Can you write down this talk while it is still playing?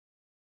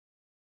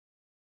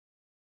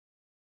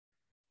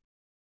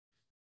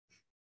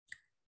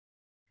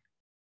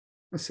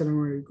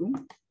আসসালামু আলাইকুম।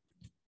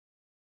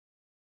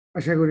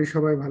 আশা করি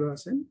সবাই ভালো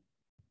আছেন।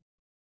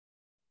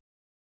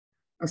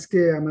 আজকে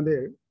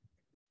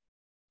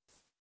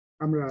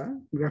আমরা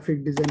গ্রাফিক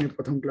ডিজাইনের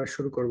প্রথম ক্লাস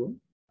শুরু করব।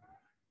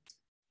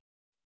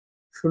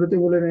 শুরুতে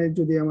বলে নেই,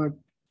 যদি আমার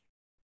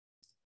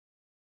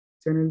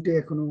চ্যানেলটি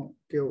এখনো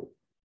কেউ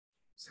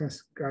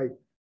সাবস্ক্রাইব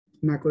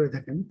না করে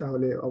থাকেন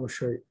তাহলে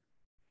অবশ্যই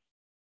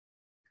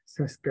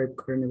সাবস্ক্রাইব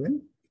করে নেবেন।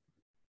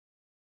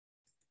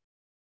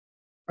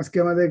 আজকে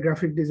আমাদের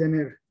গ্রাফিক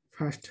ডিজাইনের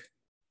ফার্স্ট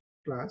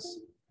ক্লাস,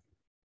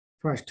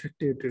 ফার্স্ট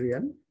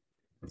টিউটোরিয়াল।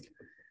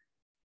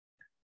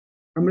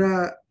 আমরা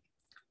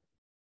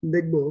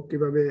দেখব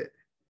কিভাবে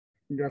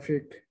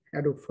গ্রাফিক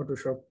অ্যাডোব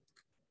ফটোশপ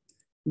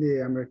দিয়ে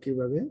আমরা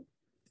কিভাবে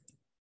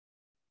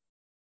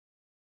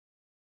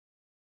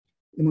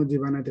ইমোজি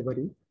বানাতে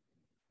পারি,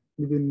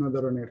 বিভিন্ন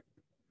ধরনের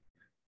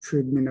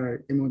শহীদ মিনার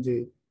ইমোজি,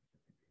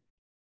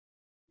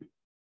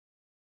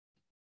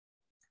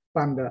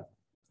 পান্ডা,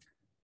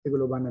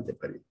 এগুলো বানাতে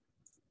পারি।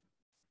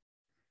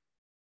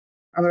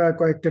 আমরা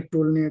কয়েকটা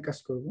টুল নিয়ে কাজ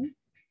করব।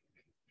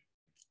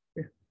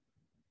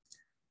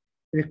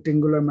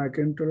 রেক্টেঙ্গুলার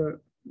মার্কিং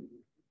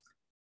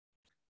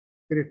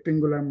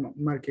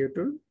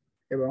টুল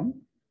এবং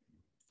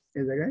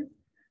এই জায়গায়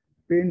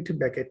প্রিন্ট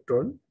ব্যাকেট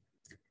টুল।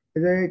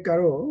 এই জায়গায়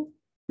কারো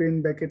প্রিন্ট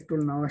ব্যাকেট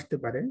টুল নাও আসতে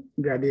পারে,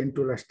 গ্রেডিয়েন্ট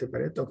টুল আসতে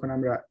পারে। তখন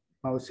আমরা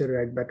মাউসের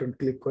রাইট বাটন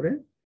ক্লিক করে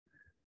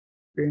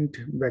প্রিন্ট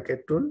ব্যাকেট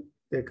টুল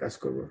দিয়ে কাজ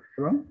করব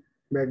এবং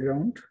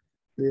ব্যাকগ্রাউন্ড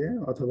দিয়ে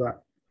অথবা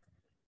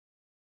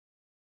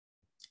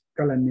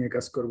কালার নিয়ে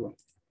কাজ করব।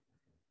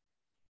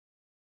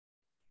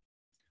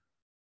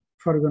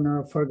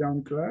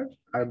 ফরগ্রাউন্ড কালার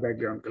আর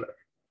ব্যাকগ্রাউন্ড কালার।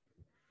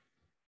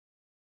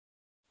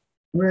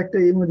 আমরা একটা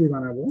ইমোজি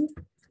বানাবো।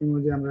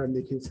 ইমোজি আমরা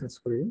লিখে সার্চ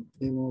করি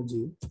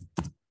ইমোজি।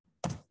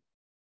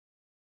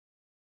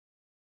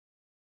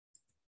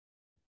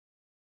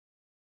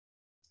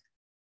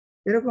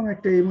 এরকম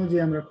একটা ইমোজি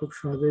আমরা খুব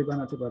সহজেই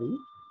বানাতে পারি।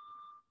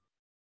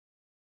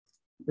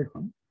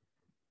 দেখুন,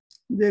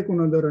 যে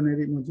কোনো ধরনের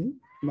ইমোজি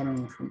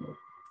বানানো সম্ভব।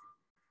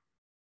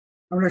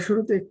 আমরা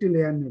শুরুতে একটি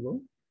লেয়ার নেব।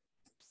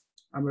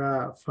 আমরা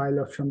ফাইল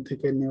অপশন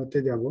থেকে নিউতে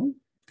যাব।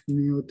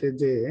 নিউতে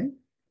যে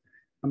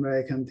আমরা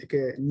এখান থেকে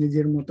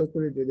নিজের মতো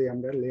করে যদি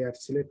আমরা লেয়ার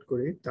সিলেক্ট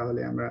করি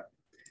তাহলে আমরা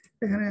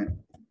এখানে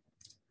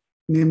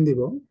নেম দিব।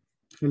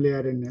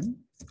 লেয়ারের নেম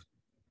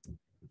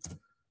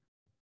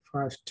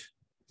ফার্স্ট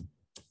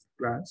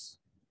ক্লাস।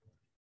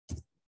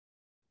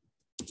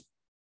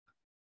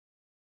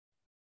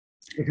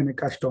 এখানে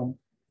কাস্টম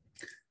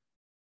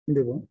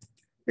দেব।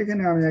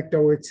 এখানে আমি একটা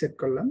ওয়েট সেট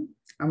করলাম।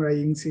 আমরা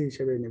ইঞ্চি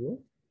হিসেবে নেব,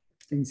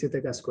 ইঞ্চিতে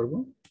কাজ করব।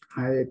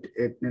 হাইট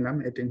 8 নিলাম,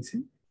 8 ইঞ্চি।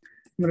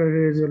 আমরা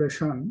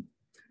রেজুলেশন,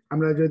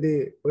 আমরা যদি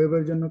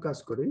ওয়েবের জন্য কাজ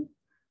করি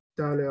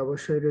তাহলে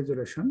অবশ্যই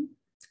রেজুলেশন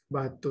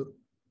 72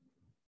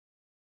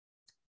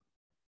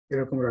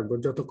 এরকম রাখবো,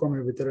 যত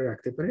কমের ভিতরে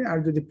রাখতে পারি। আর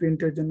যদি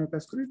প্রিন্টের জন্য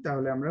কাজ করি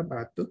তাহলে আমরা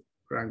 72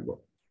 রাখবো,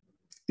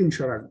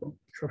 300 রাখবো,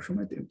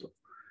 সবসময় 300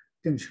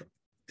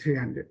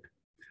 300।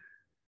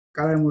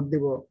 কালার মোড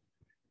দিব।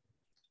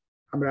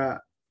 আমরা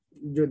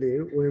যদি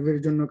ওয়েবের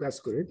জন্য কাজ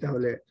করি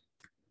তাহলে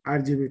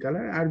RGB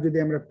কালার, আর যদি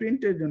আমরা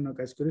প্রিন্টের জন্য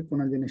কাজ করি,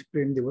 কোনো জিনিস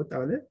প্রিন্ট দিব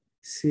তাহলে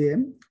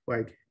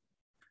CMYK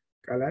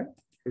কালার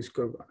ইউজ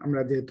করব।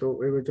 আমরা যেহেতু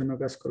ওয়েবের জন্য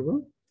কাজ করব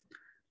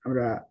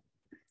আমরা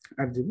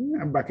RGB,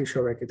 বাকি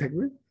সব একই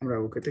থাকবে। আমরা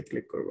ওকেতে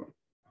ক্লিক করব।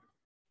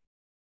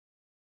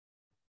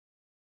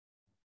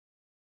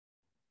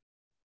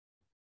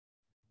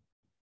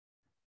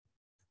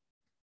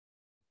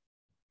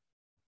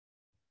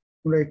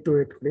 আমরা একটু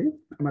ওয়েট করি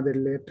আমাদের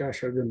লেয়ারটা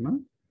আসার জন্য।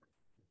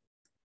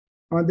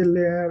 আমাদের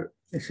লেয়ার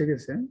এসে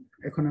গেছে।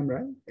 এখন আমরা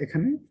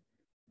এখানে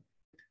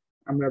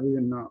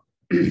বিভিন্ন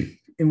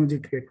ইমোজি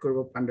ক্রিয়েট করব,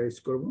 পান্ডা ইউজ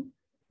করব।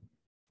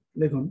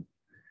 দেখুন,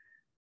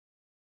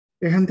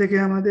 এখান থেকে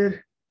আমাদের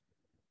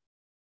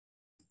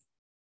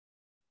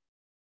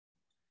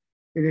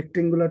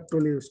রেক্টেঙ্গুলার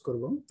টুল ইউজ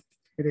করব।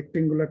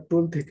 রেক্টেঙ্গুলার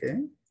টুল থেকে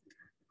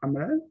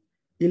আমরা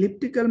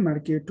ইলিপ্টিক্যাল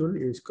মার্কিং টুল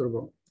ইউজ করব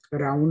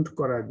রাউন্ড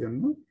করার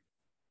জন্য।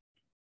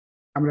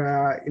 আমরা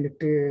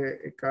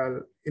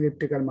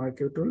ইলিপ্টিক্যাল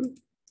মার্কিং টুল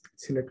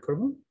সিলেক্ট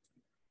করব।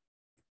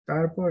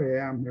 তারপরে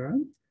আমরা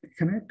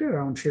এখানে একটা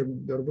রাউন্ড শেপ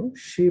ধরবো।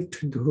 শিফট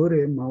ধরে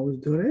মাউস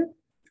ধরে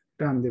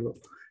টান দেব।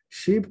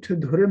 শিফট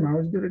ধরে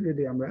মাউস ধরে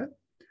যদি আমরা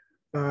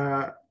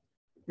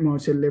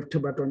মাউসের লেফট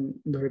বাটন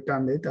ধরে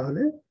টান দিই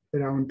তাহলে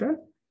রাউন্ডটা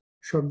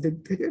সব দিক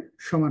থেকে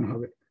সমান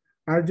হবে।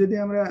 আর যদি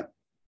আমরা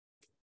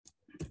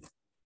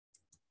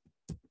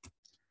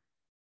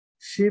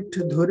শিফট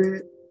ধরে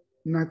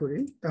না করি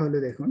তাহলে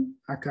দেখুন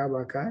আঁকা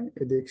বাঁকা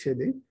এদিক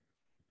সেদিক,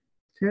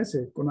 ঠিক আছে,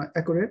 কোনো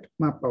অ্যাকুরেট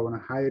মাপ পাবো না।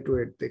 হাইট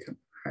ওয়েট দেখেন,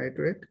 হাইট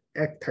ওয়েট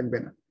এক থাকবে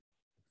না,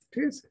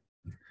 ঠিক আছে।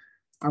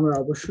 আমরা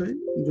অবশ্যই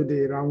যদি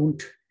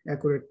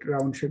অ্যাকুরেট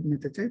রাউন্ড শেপ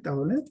নিতে চাই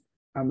তাহলে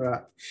আমরা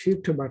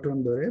শিফট বাটন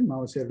ধরে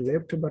মাউসের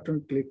লেফট বাটন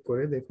ক্লিক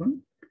করে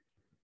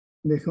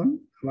দেখুন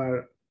আমার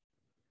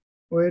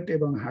ওয়েট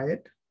এবং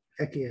হাইট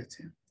একই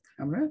আছে।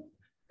 আমরা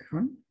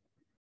এখন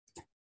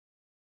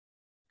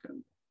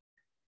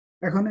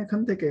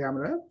এখান থেকে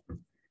আমরা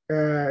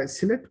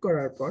সিলেক্ট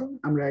করার পর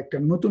আমরা একটা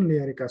নতুন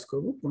লেয়ারে কাজ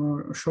করব।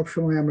 সব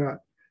সময় আমরা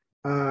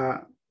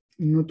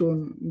নতুন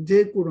যে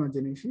কোনো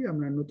জিনিসই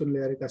আমরা নতুন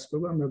লেয়ারে কাজ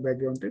করব, আমরা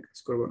ব্যাকগ্রাউন্ডে কাজ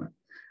করব না।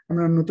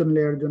 আমরা নতুন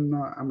লেয়ার জন্য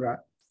আমরা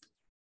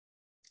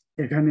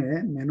এখানে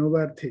মেনু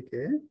বার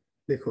থেকে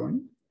দেখুন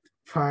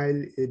ফাইল,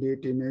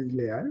 এডিট, ইমেজ,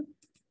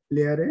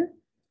 লেয়ারে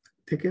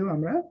থেকেও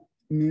আমরা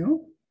নিউ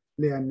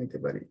লেয়ার নিতে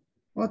পারি,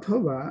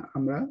 অথবা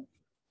আমরা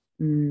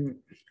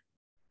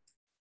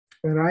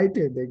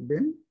রাইটে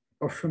দেখবেন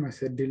অপশন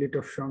আছে, ডিলিট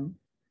অপশন।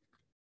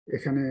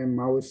 এখানে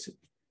মাউস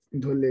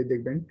ধরলে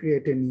দেখবেন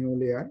ক্রিয়েট এ নিউ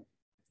লেয়ার,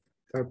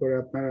 তারপরে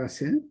আপনার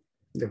আছে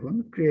দেখুন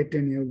ক্রিয়েট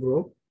এ নিউ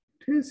গ্রুপ,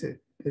 ঠিক আছে,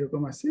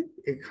 এরকম আছে।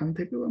 এখান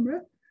থেকেও আমরা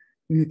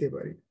নিতে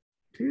পারি,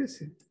 ঠিক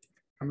আছে।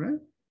 আমরা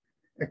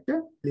একটা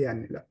লেয়ার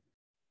নিলাম,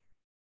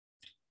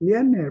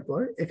 লেয়ার নেওয়ার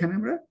পর এখানে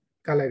আমরা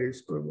কালার ইউজ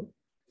করব।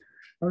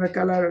 আমরা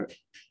কালার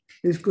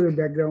ইউজ করে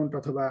ব্যাকগ্রাউন্ড,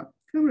 অথবা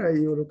আমরা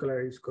ইয়েলো কালার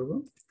ইউজ করব,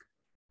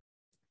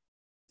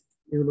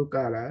 ইয়েলো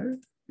কালার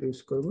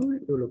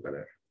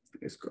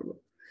ইউজ করব।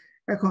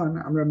 এখন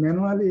আমরা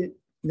ম্যানুয়ালি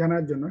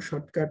জানার জন্য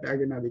শর্টকাট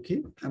আগে না দেখি,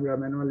 আমরা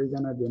ম্যানুয়ালি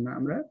জানার জন্য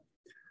আমরা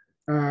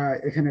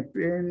এখানে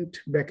প্রিন্ট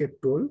ব্র্যাকেট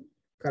টুল,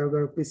 কারো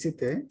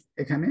পিসিতে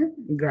এখানে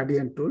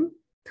গ্রেডিয়েন্ট টুল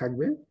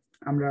থাকবে।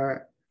 আমরা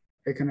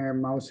এখানে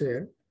মাউসের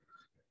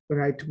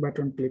রাইট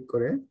বাটন ক্লিক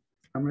করে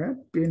আমরা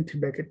প্রিন্ট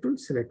ব্র্যাকেট টুল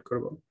সিলেক্ট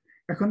করব।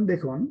 এখন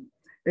দেখুন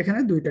এখানে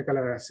দুইটা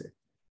কালার আছে,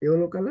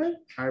 ইয়েলো কালার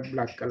আর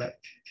ব্ল্যাক কালার।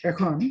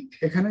 এখন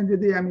এখানে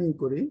যদি আমি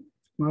করি,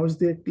 মাউস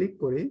দিয়ে ক্লিক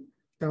করি,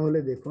 তাহলে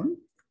দেখুন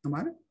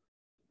আমার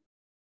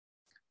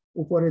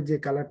উপরে যে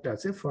কালারটা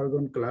আছে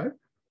ফরগ্রাউন্ড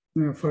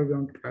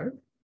কালার,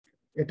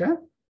 এটা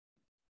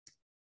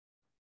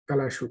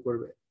কালার শো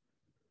করবে।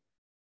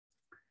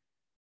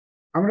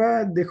 আমরা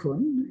দেখুন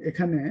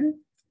এখানে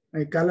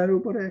এই কালারের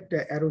উপরে একটা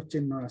অ্যারো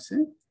চিহ্ন আছে,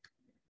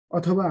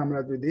 অথবা আমরা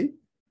যদি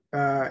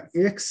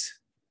এক্স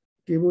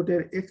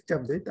কিবোর্ডের এক্স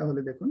চাপ দিই, তাহলে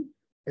দেখুন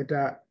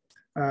এটা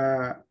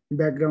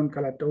ব্যাকগ্রাউন্ড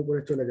কালারটা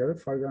উপরে চলে যাবে,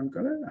 ফরগ্রাউন্ড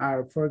কালার, আর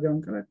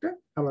ফরগ্রাউন্ড কালারটা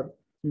আবার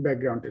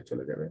ব্যাকগ্রাউন্ডে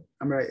চলে যাবে।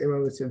 আমরা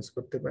এভাবে চেঞ্জ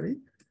করতে পারি,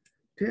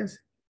 ঠিক আছে।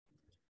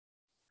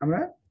 আমরা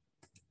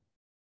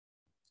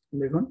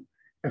দেখুন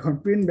এখন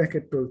প্রিন্ট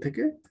ব্র্যাকেট টুল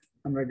থেকে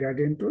আমরা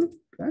গ্রেডিয়েন্ট টুল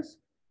প্লাস,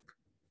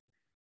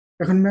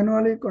 এখন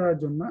ম্যানুয়ালি করার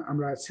জন্য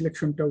আমরা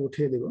সিলেকশনটা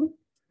উঠিয়ে দেব,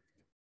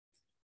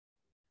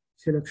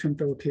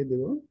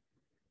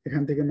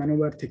 এখান থেকে মেনু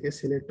বার থেকে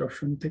সিলেক্ট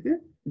অপশন থেকে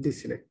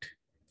ডিসিলেক্ট,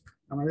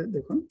 আমাদের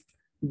দেখুন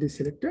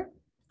ডিসিলেক্টটা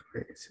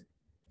হয়ে গেছে।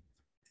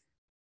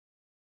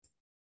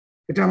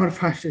 এটা আমার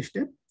ফার্স্ট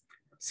স্টেপ।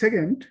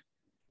 সেকেন্ড,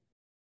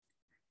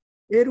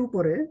 এর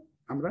উপরে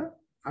আমরা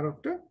আরো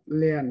একটা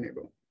লেয়ার নেব।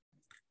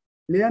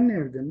 লেয়ার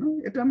নেওয়ার জন্য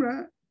এটা আমরা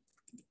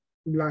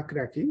ব্ল্যাক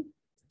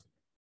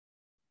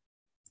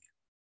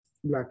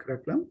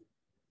রাখলাম,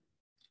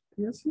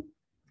 ঠিক আছে।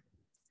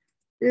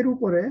 এর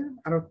উপরে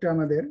আরো একটা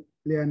আমাদের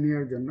লেয়ার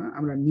নেওয়ার জন্য,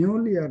 আমরা নিউ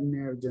লেয়ার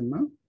নেওয়ার জন্য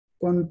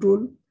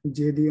কন্ট্রোল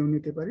জে দিয়েও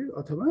নিতে পারি,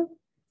 অথবা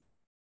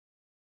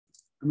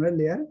আমরা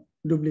লেয়ার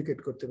ডুপ্লিকেট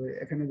করতে পারি।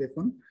 এখানে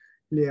দেখুন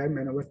লেয়ার,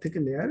 মেনু বার থেকে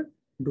লেয়ার,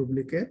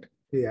 ডুপ্লিকেট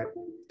লেয়ার,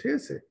 ঠিক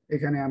আছে।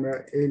 এখানে আমরা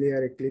এই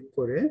লেয়ারে ক্লিক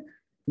করে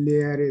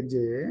লেয়ারে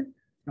যে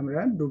আমরা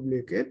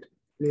ডুপ্লিকেট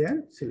লেয়ার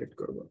সিলেক্ট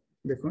করব।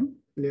 দেখুন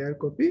লেয়ার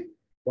কপি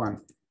 1,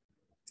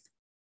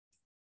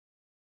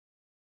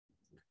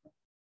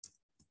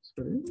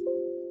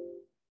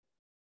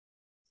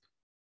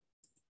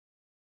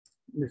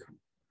 দেখুন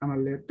আমার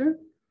লেয়ারটা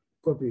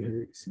কপি হয়ে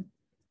গেছে।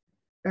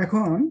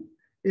 এখন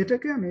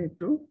এটাকে আমি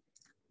একটু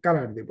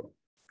কালার দেব।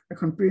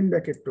 এখন প্রিন্ট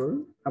ব্র্যাকেট টুল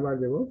আবার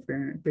দেব,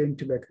 পেইন্ট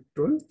ব্র্যাকেট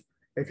টুল,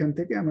 এখান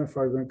থেকে আমার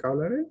ফরগ্রাউন্ড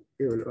কালারে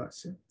ইয়েলো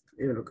আছে,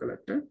 ইয়েলো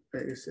কালারটা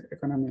হয়ে গেছে।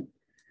 এখন আমি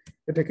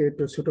এটাকে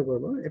একটু ছোট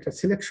করব। এটা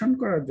সিলেকশন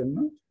করার জন্য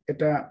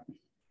এটা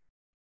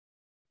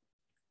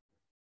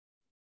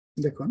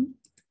দেখুন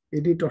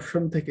এডিট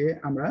অপশন থেকে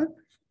আমরা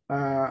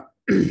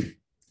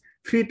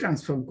ফ্রি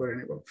ট্রান্সফর্ম করে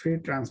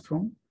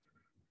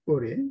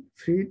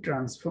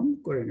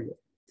নেব।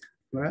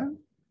 আমরা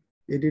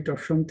এডিট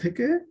অপশন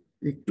থেকে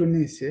একটু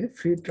নিচে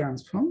ফ্রি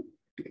ট্রান্সফর্ম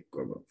ক্লিক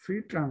করব। ফ্রি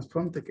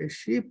ট্রান্সফর্ম থেকে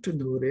শিফট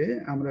ধরে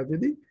আমরা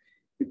যদি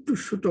একটু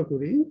ছোট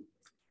করি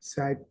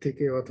সাইড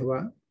থেকে, অথবা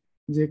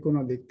যে কোনো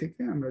দিক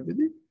থেকে আমরা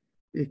যদি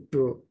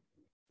একটু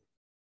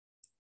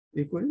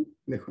করি,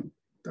 দেখুন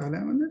তাহলে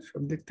আমাদের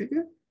সব দিক থেকে,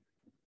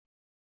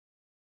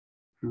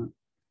 হ্যাঁ,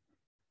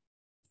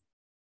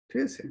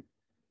 ঠিক আছে।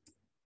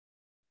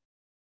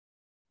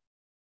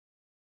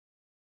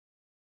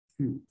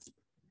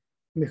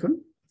 দেখুন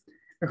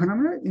এখন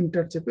আমরা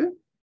ইন্টার চেপে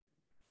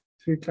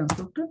ফ্রি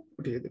ট্রান্সফর্মটা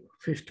উঠিয়ে দেব,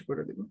 ফিক্সড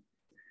করে দেব।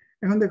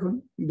 এখন দেখুন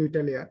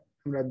দুইটা লেয়ার,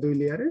 আমরা 2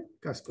 লেয়ারে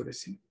কাজ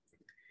করেছি।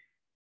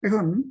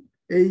 এখন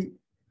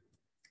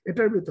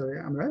এটার ভিতরে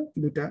আমরা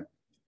দুইটা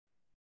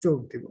চোখ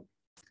দেব।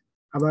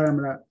 আবার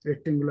আমরা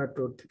রেক্টেঙ্গুলার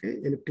টুল থেকে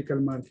ইলিপ্টিক্যাল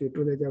মার্কিউ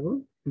টুলে যাব।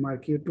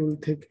 মার্কিউ টুল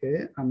থেকে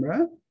আমরা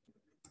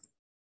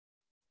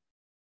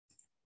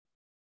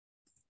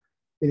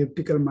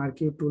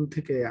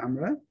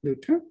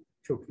দুইটা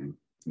চোখ নেব।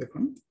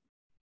 দেখুন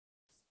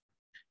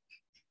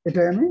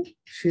এটা আমি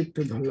শিফট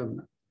ধরলাম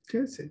না,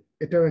 ঠিক আছে।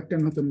 এটাও একটা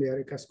নতুন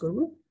লেয়ারে কাজ করব।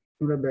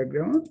 আমরা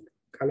ব্যাকগ্রাউন্ড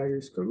কালার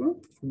ইউজ করব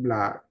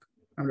ব্ল্যাক।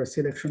 আমরা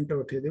সিলেকশনটা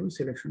উঠিয়ে দেব,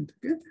 সিলেকশন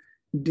থেকে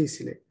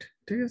ডিসিলেক্ট।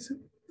 ঠিক আছে,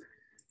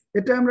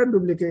 এটা আমরা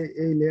ডুপ্লিকেট,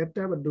 এই লেয়ারটা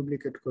আবার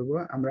ডুপ্লিকেট করব।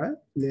 আমরা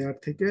লেয়ার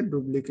থেকে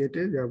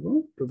ডুপ্লিকেটে যাব,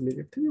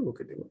 ডুপ্লিকেট থেকে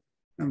ওকে দেব।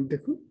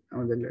 দেখুন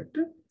আমাদের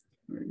লেয়ারটা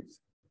হয়ে গেছে।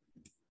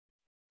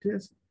 ঠিক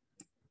আছে,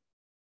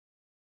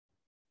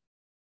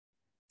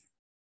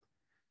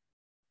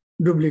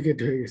 ডুপ্লিকেট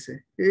হয়ে গেছে।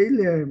 এই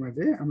লেয়ারের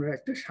মাঝে আমরা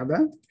একটা সাদা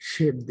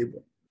শেপ দেব,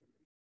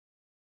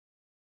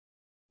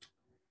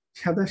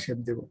 সাদা শেপ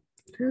দেব।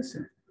 ঠিক আছে,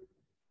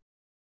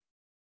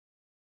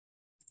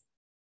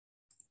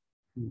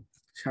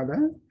 সাদা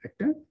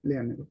একটা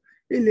লেয়ার নেব।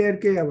 এই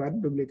লেয়ারকে আবার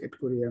ডুপ্লিকেট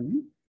করি আমি,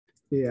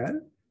 লেয়ার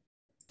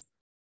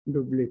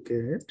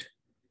ডুপ্লিকেট।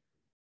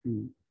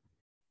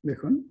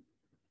 দেখুন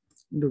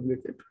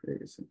ডুপ্লিকেট হয়ে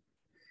গেছে।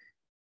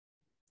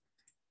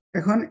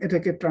 এখন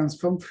এটাকে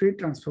ট্রান্সফর্ম, ফ্রি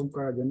ট্রান্সফর্ম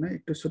করার জন্য,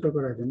 একটু ছোট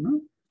করার জন্য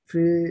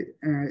ফ্রি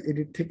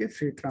এডিট থেকে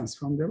ফ্রি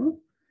ট্রান্সফর্ম দেব।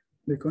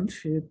 দেখুন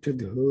শিফট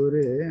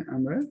ধরে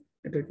আমরা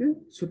এটাকে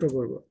ছোট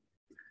করব।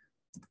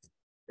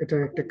 এটা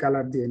একটা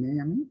কালার দিয়ে নিই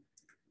আমি,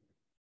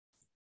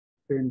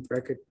 পেন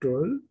প্যাকেট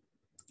টুল।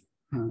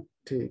 হ্যাঁ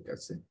ঠিক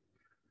আছে।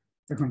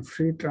 এখন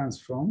ফ্রি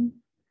ট্রান্সফর্ম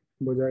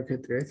বোঝার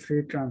ক্ষেত্রে ফ্রি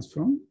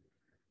ট্রান্সফর্ম,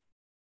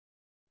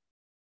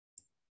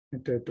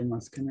 এটা একটু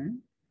মাঝখানে,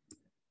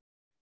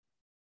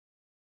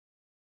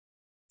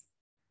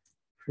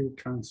 ফ্রি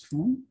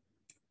ট্রান্সফর্ম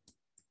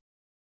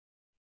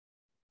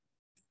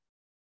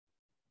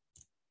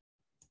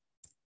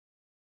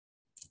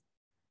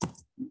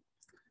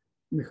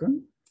দেখুন।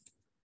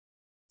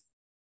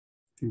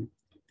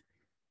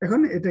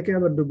 এখন এটাকে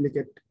আবার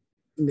ডুপ্লিকেট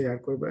লেয়ার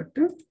করবো,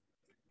 একটা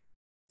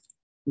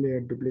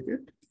লেয়ার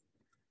ডুপ্লিকেট।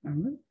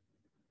 আমরা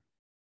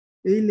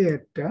এই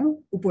লেয়ারটা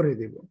উপরে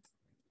দেব।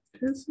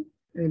 ঠিক আছে,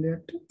 এই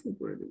লেয়ারটা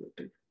উপরে দেব।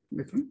 ঠিক,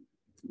 দেখুন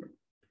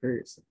হয়ে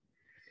গেছে।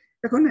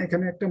 এখন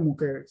এখানে একটা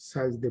মুখের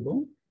সাইজ দেব।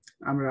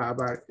 আমরা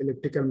আবার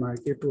ইলেকট্রিক্যাল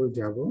মার্কিউ টুল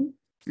যাব।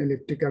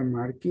 ইলেকট্রিক্যাল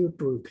মার্কিউ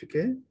টুল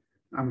থেকে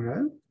আমরা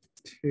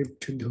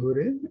শিফট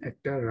ধরে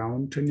একটা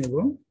রাউন্ড নেব।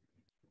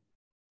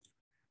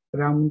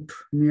 রাউন্ড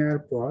নেওয়ার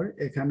পর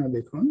এখানে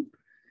দেখুন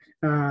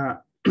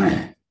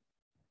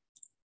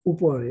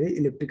উপরে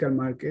ইলেকট্রিক্যাল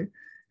মার্কে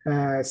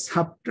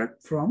সাবট্রাক্ট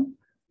ফ্রম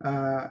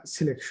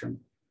সিলেকশন।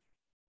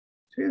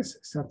 ঠিক আছে,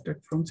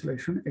 সাবট্রাক্ট ফ্রম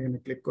সিলেকশন এখানে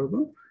ক্লিক করব।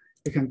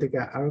 এখান থেকে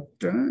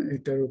আরেকটা,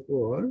 এটার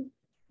উপর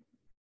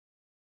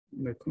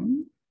দেখুন,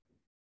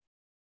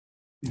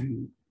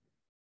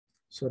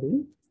 সরি,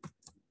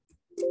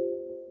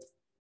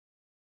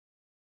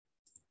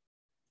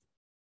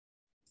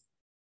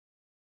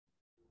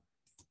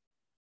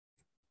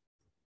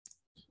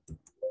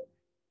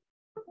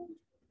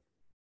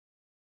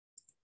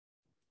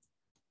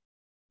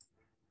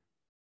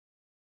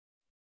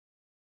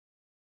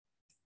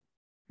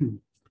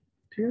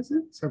 ঠিক আছে,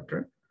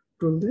 সাবট্রাক্ট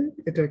টুল দিয়ে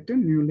এটা একটা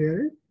নিউ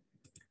লেয়ারে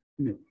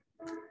নেব।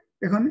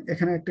 এখন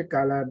এখানে একটা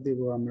কালার দিব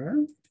আমরা,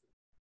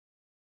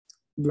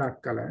 ব্ল্যাক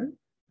কালার।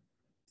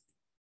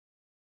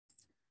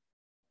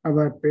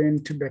 আবার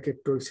পেন্ট ব্যাকেট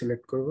টুল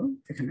সিলেক্ট করব,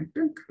 এখানে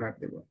একটা কালার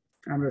দেব।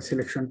 আমরা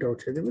সিলেকশনটা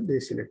উঠিয়ে দেব,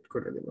 দিয়ে সিলেক্ট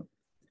করে দেব।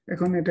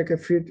 এখন এটাকে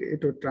ফ্রি,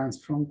 এটা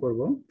ট্রান্সফর্ম করব,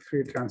 ফ্রি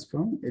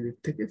ট্রান্সফর্ম, এডিট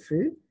থেকে ফ্রি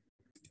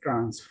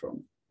ট্রান্সফর্ম।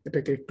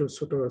 এটাকে একটু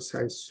ছোট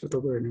সাইজ, ছোট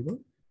করে নেব।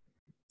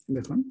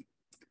 দেখুন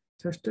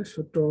সাইজটা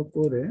ছোট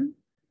করে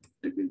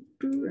এটাকে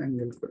একটু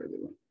অ্যাঙ্গেল করে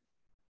দেব,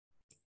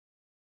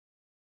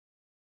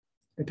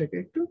 এটাকে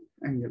একটু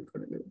অ্যাঙ্গেল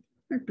করে দেব,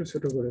 একটু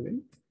ছোট করে দিই।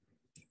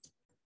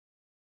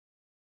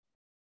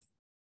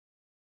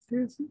 ঠিক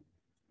আছে,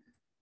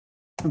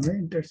 আমরা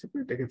ইন্টারসেপ্টে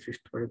এটাকে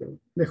ফিক্সড করে দেব।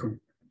 দেখুন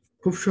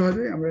খুব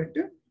সহজে আমরা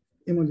একটা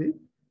ইমোজি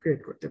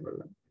ক্রিয়েট করতে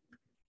পারলাম।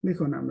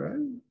 দেখুন আমরা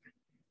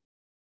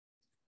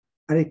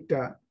আরেকটা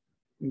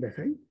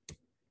দেখাই,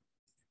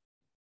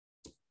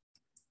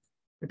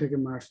 এটাকে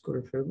মার্জ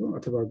করে ফেলবো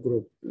অথবা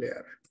গ্রুপ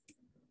লেয়ার।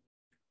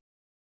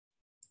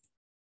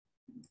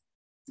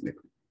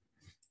 দেখুন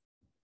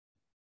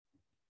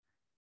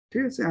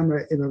ঠিক আছে, আমরা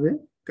এভাবে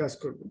কাজ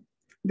করব।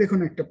 দেখুন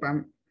একটা পান,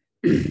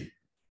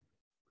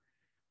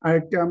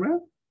 আরেকটা আমরা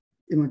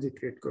ইমোজি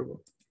ক্রিয়েট করব,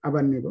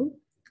 আবার নেব।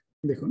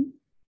 দেখুন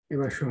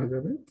এবার সহজ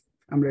হবে।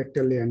 আমরা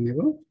একটা লেয়ার নেব,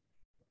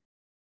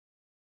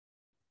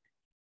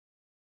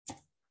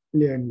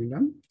 লেয়ার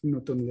নিলাম,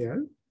 নতুন লেয়ার।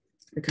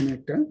 এখানে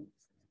একটা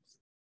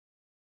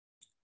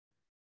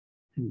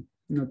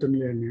নতুন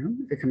লেয়ার নিলাম,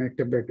 এখানে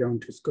একটা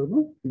ব্যাকগ্রাউন্ড ইউজ করব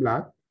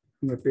ব্ল্যাক।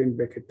 আমরা পেন্ট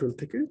ব্যাকেট টুল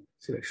থেকে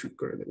সিলেকশন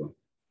করে দেব।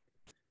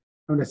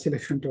 আমরা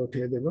সিলেকশনটা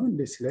উঠিয়ে দেব,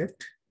 ডিসিলেক্ট।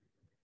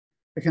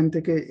 এখান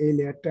থেকে এই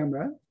লেয়ারটা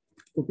আমরা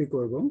কপি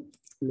করব,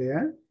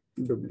 লেয়ার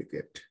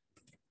ডুপ্লিকেট।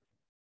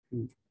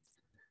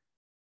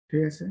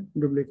 ঠিক আছে,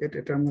 ডুপ্লিকেট,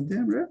 এটার মধ্যে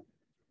আমরা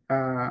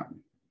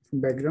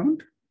ব্যাকগ্রাউন্ড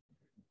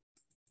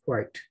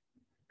হোয়াইট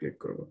ক্লিক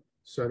করব,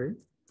 সরি।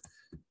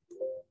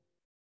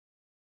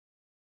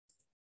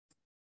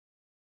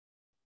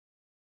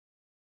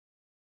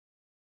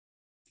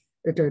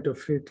 এটা একটু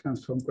ফ্রি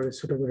ট্রান্সফর্ম করে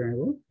ছোট করে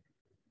নেব,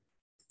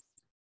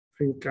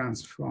 ফ্রি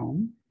ট্রান্সফর্ম।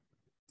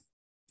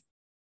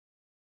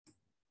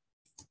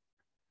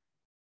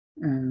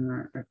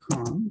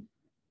 এখন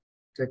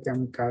এটাকে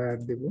আমি কালার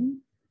দেব,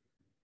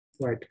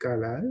 হোয়াইট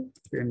কালার,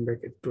 পেন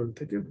ব্যাকেট টুল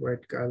থেকে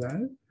হোয়াইট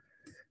কালার,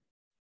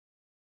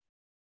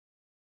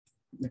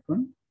 দেখুন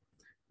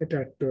এটা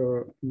একটু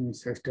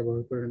সাইজটা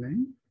বড় করে নেই,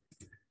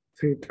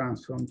 ফ্রি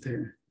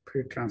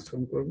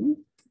ট্রান্সফর্ম করবো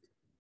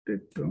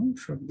একটু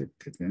সব দিক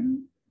থেকে।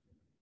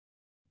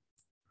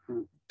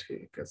 হ্যাঁ,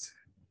 ঠিক আছে,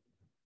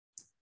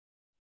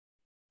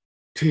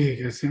 ঠিক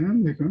আছে,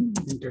 দেখুন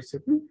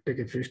ইন্টারসেপে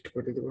এটাকে ফিক্সড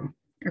করে দেবো।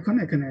 এখন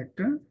এখানে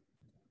একটা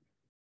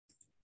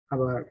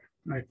আবার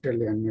আরেকটা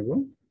লেয়ার নেব,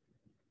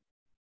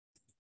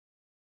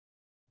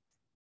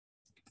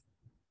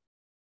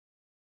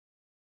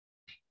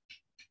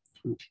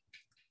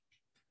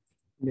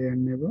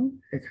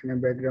 এখানে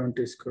ব্যাকগ্রাউন্ড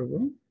ইউজ করব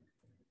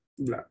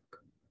ব্ল্যাক,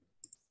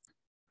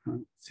 হ্যাঁ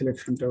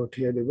সিলেকশনটা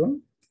উঠিয়ে দেব।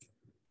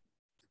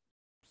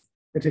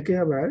 এটাকে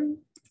আবার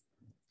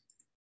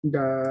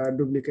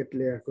ডুপ্লিকেট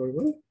লেয়ার করব,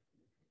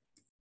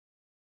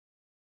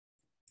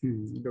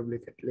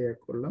 ডুপ্লিকেট লেয়ার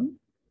করলাম।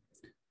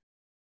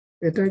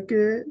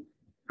 এটাকে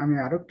আমি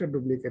আরো একটা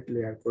ডুপ্লিকেট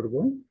লেয়ার করব,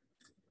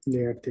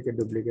 লেয়ার থেকে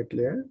ডুপ্লিকেট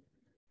লেয়ার,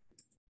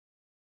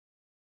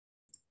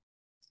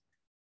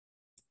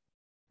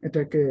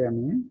 এটাকে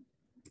আমি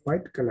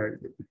হোয়াইট কালার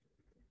দেব,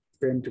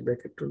 পেন্ট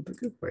ব্যাকেট টুল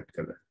থেকে হোয়াইট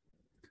কালার,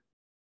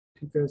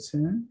 ঠিক আছে।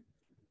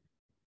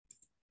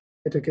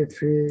 এটাকে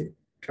ফ্রি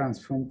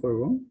ট্রান্সফর্ম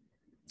করব,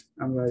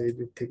 আমরা এই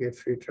দিক থেকে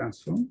ফ্রি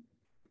ট্রান্সফর্ম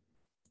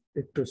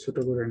একটু ছোট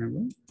করে নেব,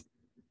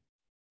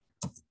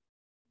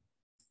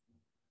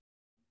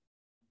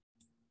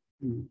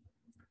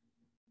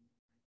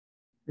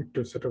 একটু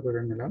ছোট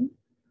করে নিলাম।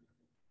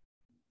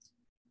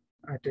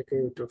 এটাকে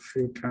একটু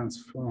ফ্রি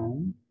ট্রান্সফর্ম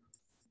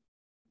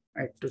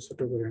একটু ছোট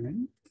করে নিই,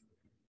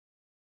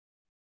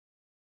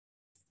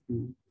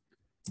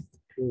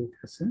 ঠিক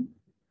আছে,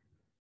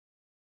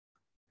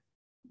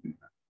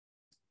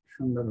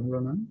 সুন্দর হলো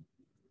না,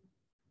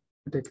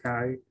 এটাকে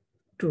আর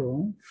একটু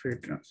ফ্রি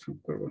ট্রান্সফর্ম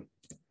করবো,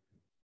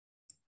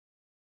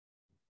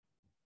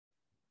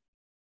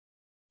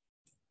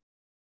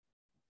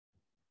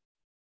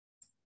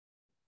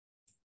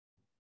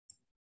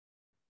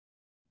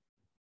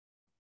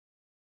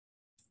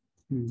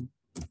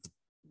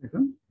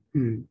 দেখুন,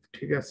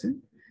 ঠিক আছে।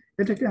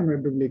 এটাকে আমরা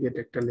ডুপ্লিকেট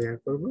একটা লেয়ার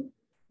করব,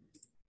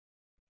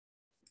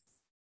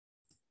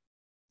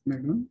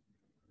 দেখুন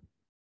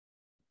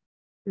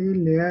এই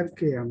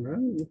লেয়ারকে আমরা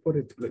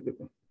উপরে তুলে দেব,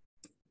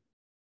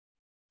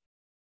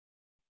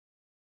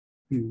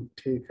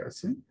 ঠিক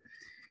আছে।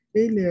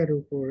 এই লেয়ার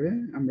উপরে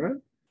আমরা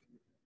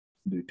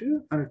দুইটা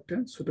আরেকটা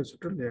ছোট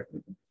ছোট লেয়ার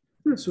দেব,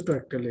 ছোট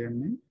একটা লেয়ার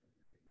নেই,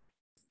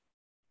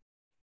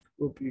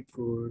 কপি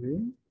করে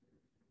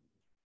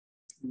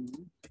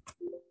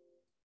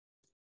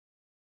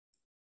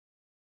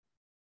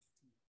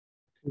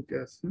ঠিক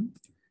আছে।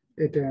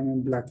 এটা আমি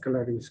ব্ল্যাক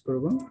কালার ইউজ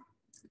করব,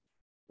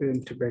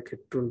 পেন্ট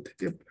ব্যাকেট টুল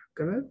থেকে ব্ল্যাক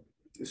কালার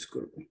ইউজ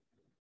করব,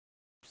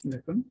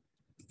 দেখুন,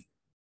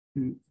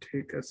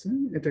 ঠিক আছে।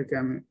 এটাকে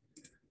আমি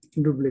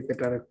ডুপ্লিকেট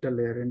আর একটা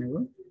লেয়ারে নেব,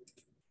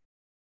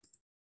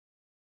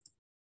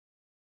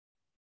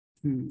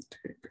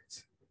 ঠিক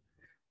আছে।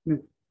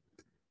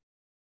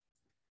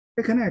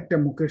 এখানে একটা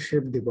মুখের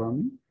শেপ দিব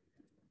আমি,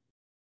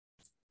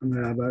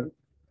 আমরা আবার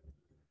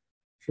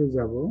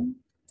যাব,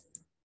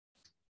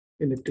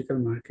 ইলেকট্রিক্যাল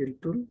মার্কেল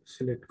টুল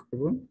সিলেক্ট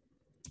করব,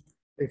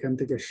 এখান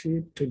থেকে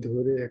শিফট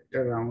ধরে একটা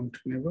রাউন্ড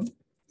নেব,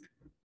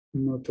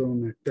 নতুন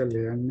একটা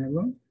লেয়ার নেব,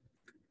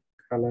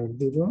 কালার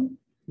দিব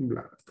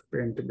ব্ল্যাক,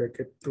 পেন্ট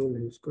ব্যাকেট টুল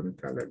ইউজ করে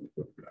কালার দিব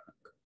ব্ল্যাক,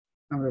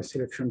 আমরা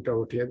সিলেকশনটা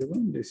উঠিয়ে দেব,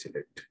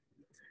 ডিসিলেক্ট।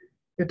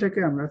 এটাকে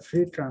আমরা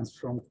ফ্রি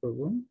ট্রান্সফর্ম করব,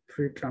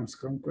 ফ্রি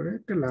ট্রান্সফর্ম করে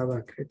একটা লাভ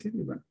আকৃতি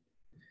দিব।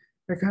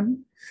 এখন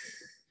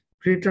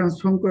ফ্রি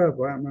ট্রান্সফর্ম করার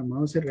পর আমরা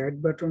মাউসের রাইট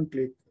বাটন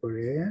ক্লিক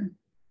করে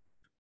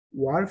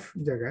ওয়ার্ফ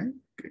জায়গায়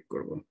ক্লিক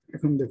করব।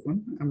 এখন দেখুন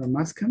আমরা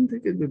মাঝখান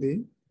থেকে যদি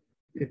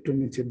একটু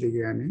নিচের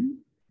দিকে আনি,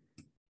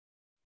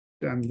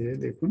 টান দিয়ে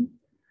দেখুন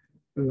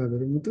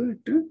লাভের মতো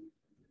একটা,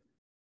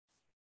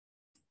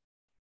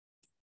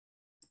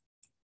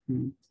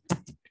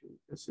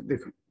 ঠিক আছে,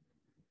 দেখুন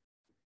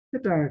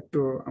এটা একটু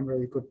আমরা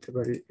করতে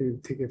পারি, এই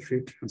থেকে ফ্রি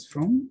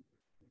ট্রান্সফর্ম,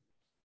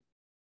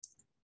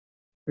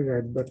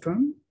 রাইট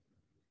বাটন,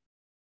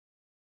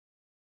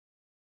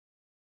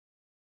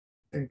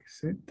 এক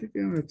সাইড থেকে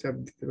আমরা চাপ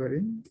দিতে পারি,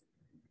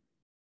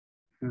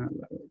 হ্যাঁ,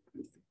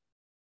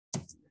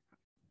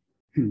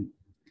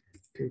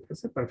 ঠিক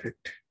আছে,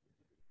 পারফেক্ট,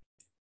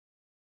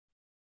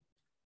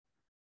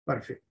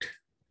 পারফেক্ট।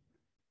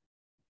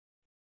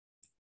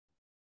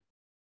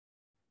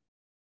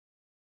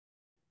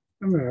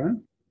 আমরা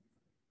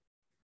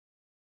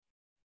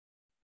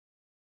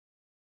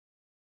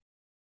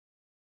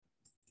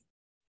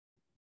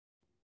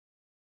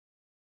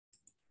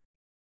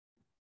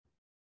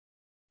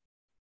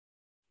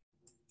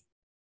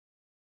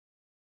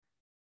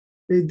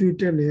এই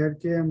দুইটা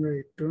লেয়ারকে আমরা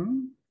একটু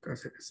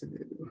কাছাকাছি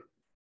দিয়ে দেবো,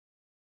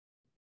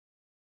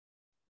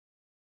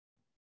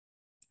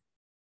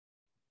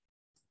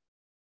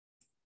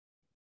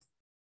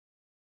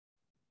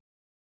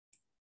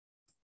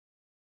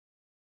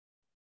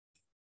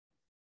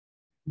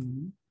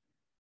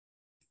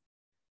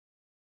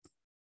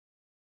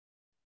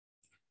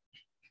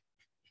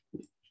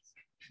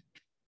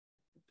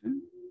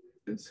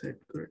 একটা সেট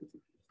করে দেব।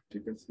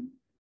 ঠিক আছে,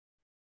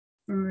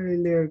 এই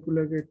লেয়ার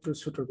গুলোকে একটু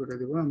ছোট করে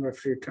দেব। আমরা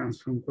ফ্রি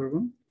ট্রান্সফর্ম করব,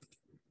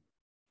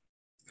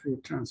 ফ্রি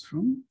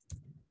ট্রান্সফর্ম।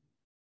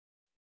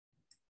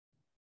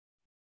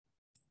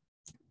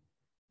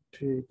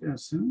 ঠিক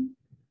আছে,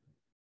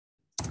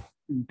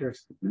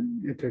 ইন্টারসেপ্টে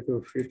এটাকেও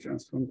ফ্রি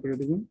ট্রান্সফর্ম করে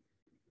দেব।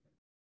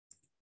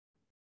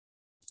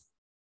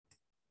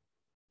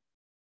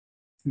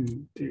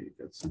 ঠিক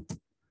আছে,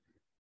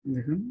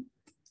 দেখুন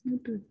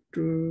এটা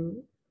একটু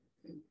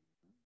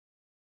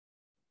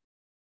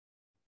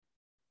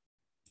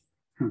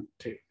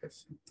ঠিক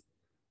আছে,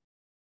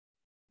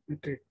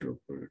 এটা একটু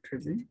উপরে উঠে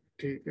দিই।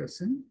 ঠিক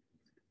আছে,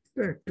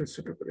 একটু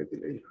ছোট করে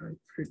দিলেই হয়।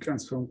 ফ্রি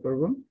ট্রান্সফর্ম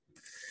করব।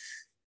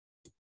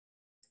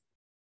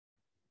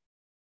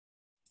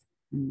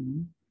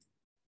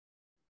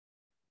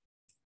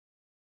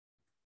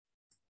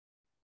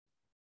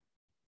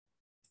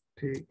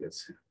 ঠিক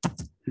আছে,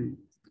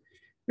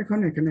 এখন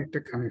এখানে একটা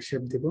কানের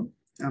শেপ দিব।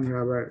 আমরা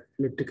আবার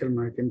ইলেকট্রিক্যাল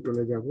মার্কিং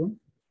টুলে যাব।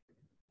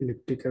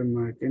 ইলেকট্রিক্যাল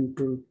মার্কিং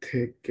টুল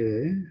থেকে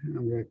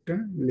আমরা একটা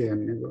লেয়ার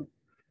নেব,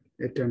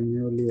 এটা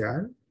নিউ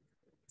লেয়ার।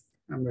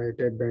 আমরা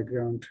এটা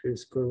ব্যাকগ্রাউন্ড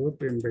ইউজ করব।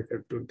 পেন ব্রেকার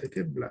টুল থেকে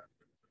ব্ল্যাক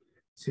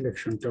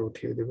সিলেকশনটা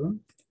উঠিয়ে দেব।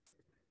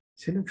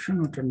 সিলেকশন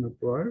ওঠানোর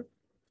পর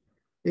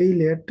এই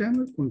লেয়ারটা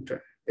আমরা কোনটা,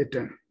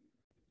 এটা,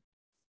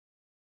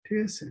 ঠিক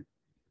আছে।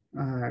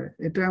 আর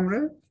এটা আমরা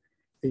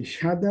এই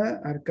সাদা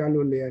আর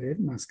কালো লেয়ারের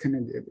মাঝখানে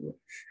দিয়ে দেব।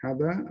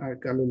 সাদা আর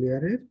কালো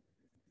লেয়ারের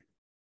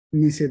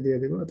নিচে দিয়ে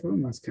দেব অথবা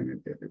মাঝখানে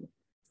দিয়ে দেব।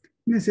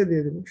 নিচে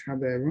দিয়ে দেব,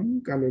 সাদা এবং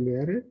কালো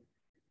লেয়ারের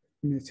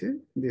নিচে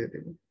দিয়ে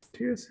দেব।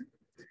 ঠিক আছে,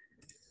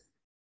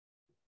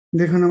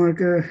 দেখুন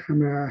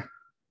আমরা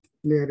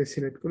লেয়ারে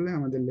সিলেক্ট করলে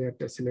আমাদের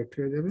লেয়ারটা সিলেক্ট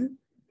হয়ে যাবে।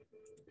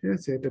 ঠিক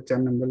আছে, এটা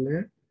 4 নম্বর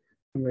লেয়ার।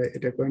 আমরা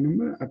এটা কয়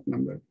নম্বর, 8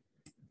 নম্বর।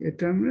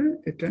 এটা আমরা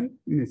এটা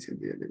নিচে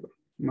দিয়ে দেব,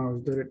 মাউস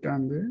ধরে টান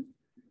ধরে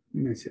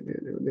নিচে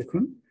দিয়ে দেব।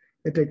 দেখুন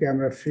এটাকে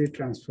আমরা ফ্রি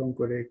ট্রান্সফর্ম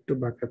করে একটু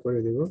বাঁকা করে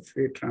দেব।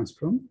 ফ্রি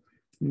ট্রান্সফর্ম,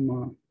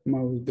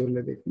 মাউস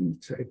ধরলে দেখুন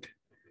সাইড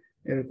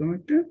এরকম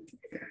একটা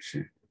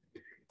আসে।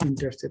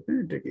 ইন্টারসেপ্টে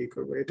এটাকে কি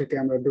করব, এটাকে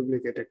আমরা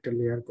ডুপ্লিকেট একটা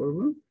লেয়ার করব।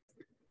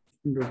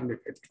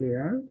 ডুপ্লিকেট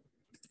লেয়ার,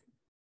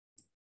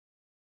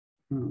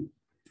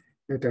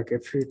 এটাকে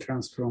ফ্রি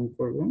ট্রান্সফর্ম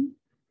করব।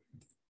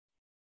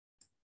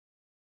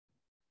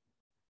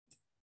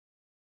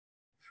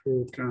 ফ্রি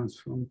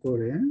ট্রান্সফর্ম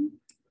করে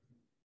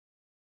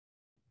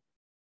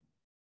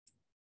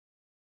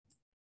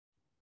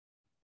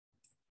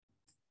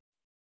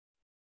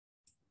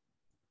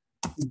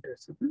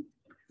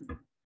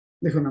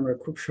দেখুন আমরা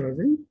খুব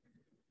সহজেই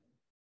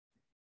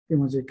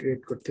ইমোজি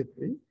ক্রিয়েট করতে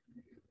পারি।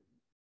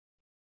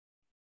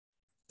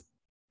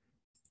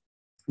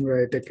 আমরা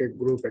এটাকে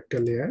গ্রুপ একটা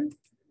লেয়ার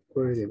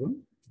করে দেব।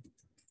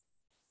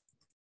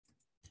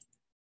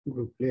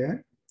 গ্রুপ লেয়ার,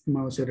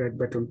 মাউসের রাইট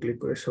বাটন ক্লিক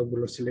করে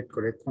সবগুলো সিলেক্ট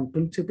করে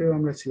কন্ট্রোল চেপেও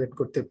আমরা সিলেক্ট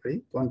করতে পারি।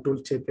 কন্ট্রোল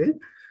চেপে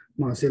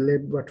মাউসের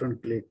লেফট বাটন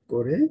ক্লিক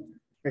করে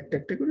একটা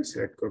একটা করে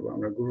সিলেক্ট করব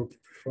আমরা গ্রুপ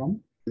ফ্রম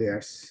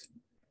লেয়ার্স।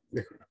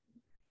 দেখুন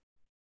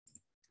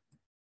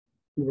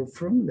গ্রুপ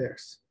ফ্রম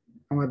লেয়ার্স,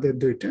 আমাদের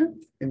দুইটা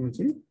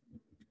ইমোজি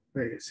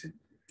হয়ে গেছে।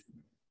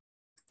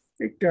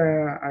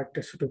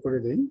 আরেকটা ছোট করে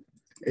দেই।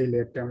 এই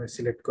লেয়ারটা আমরা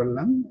সিলেক্ট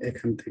করলাম,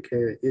 এখান থেকে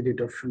এডিট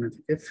অপশনে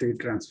থেকে ফ্রি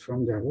ট্রান্সফর্ম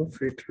যাব।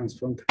 ফ্রি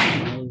ট্রান্সফর্ম থেকে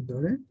মাউস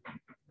ধরে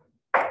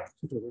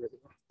ছোট করে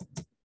দেব।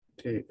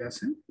 ঠিক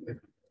আছে,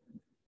 দেখুন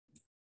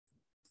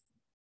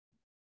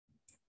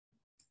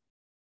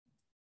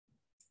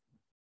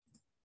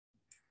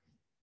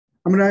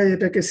আমরা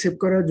এটাকে সেভ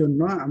করার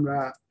জন্য আমরা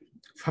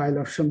ফাইল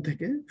অপশন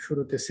থেকে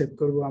শুরুতে সেভ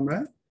করব। আমরা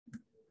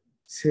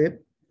সেভ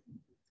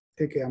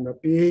থেকে আমরা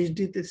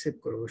পিএইচডি তে সেভ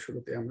করব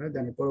শুরুতে, আমরা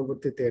জানি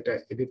পরবর্তীতে এটা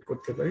এডিট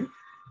করতে পারি।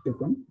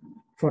 দেখুন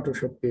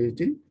ফটোশপ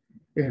পিএইচডি,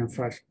 এখানে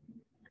ফার্স্ট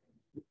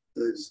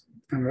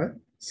আমরা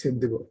সেভ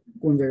দেব।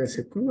 কোন জায়গায়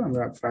সেভ করব,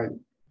 আমরা ফাইল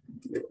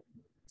দেব,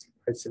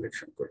 ফাইল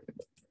সিলেকশন করে দেব।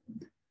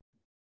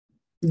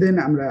 দেন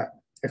আমরা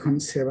এখন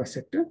সেভ আছে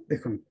একটা,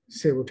 দেখুন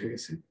সেভ উঠে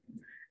গেছে।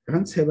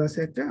 এখন সেভ আছে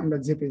একটা আমরা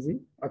জেপিজি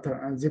অথবা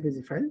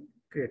জেপিজি ফাইল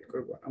ক্রিয়েট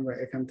করব। আমরা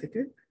এখান থেকে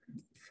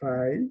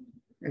ফাইল,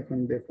 এখন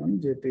দেখুন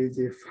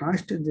জেপিজি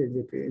ফার্স্ট যে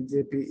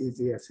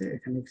জেপিইজি আছে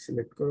এখানে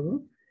সিলেক্ট করব।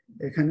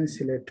 এখানে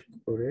সিলেক্ট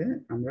করে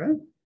আমরা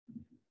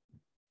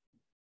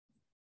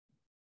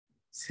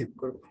সেভ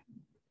করব।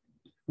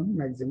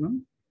 ম্যাক্সিমাম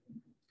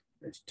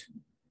বেস্ট,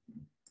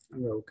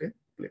 আমরা ওকে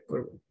ক্লিক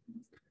করব।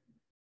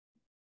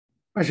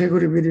 আশা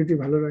করি ভিডিওটি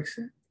ভালো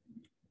লাগছে।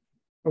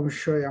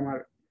 অবশ্যই আমার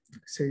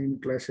সেকেন্ড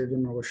ক্লাসের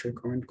জন্য অবশ্যই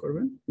কমেন্ট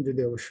করবেন।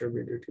 যদি অবশ্যই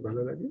ভিডিওটি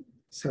ভালো লাগে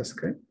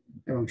সাবস্ক্রাইব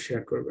এবং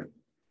শেয়ার করবেন।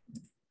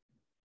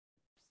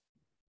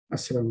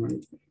 আসসালামু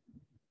আলাইকুম।